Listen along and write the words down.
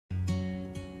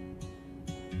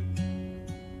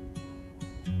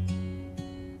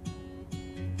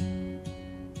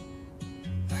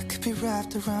could be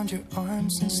wrapped around your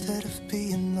arms instead of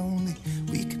being lonely.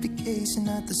 We could be gazing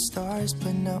at the stars,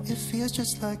 but now it feels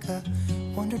just like I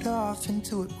wandered off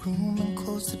into a room and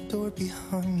closed the door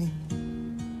behind me.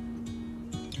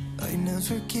 I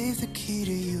never gave the key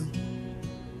to you,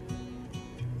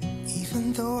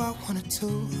 even though I wanted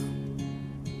to.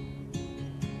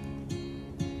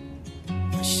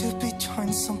 I should be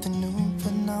trying something new,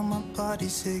 but now my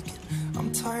body's aching.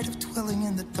 I'm tired of dwelling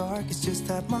in the dark, it's just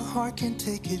that my heart can't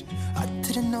take it. I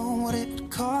didn't know what it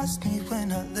would cost me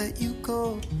when I let you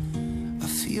go. I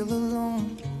feel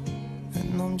alone,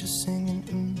 and I'm just singing,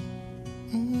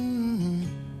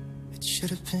 It should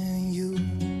have been you.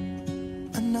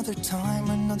 Another time,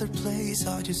 another place,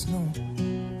 I just know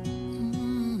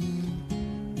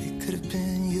it could have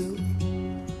been you.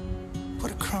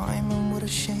 What a crime and what a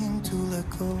shame to let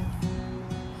go.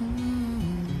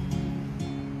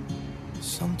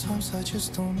 Sometimes I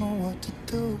just don't know what to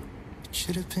do. It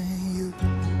should have been you.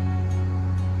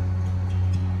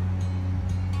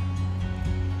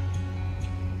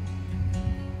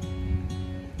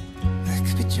 I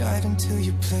could be driving to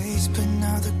your place, but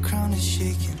now the ground is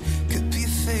shaking. Could be a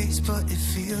phase, but it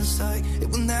feels like it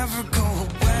will never go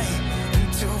away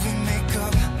until we make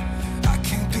up. I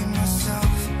can't be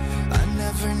myself. I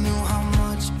never knew how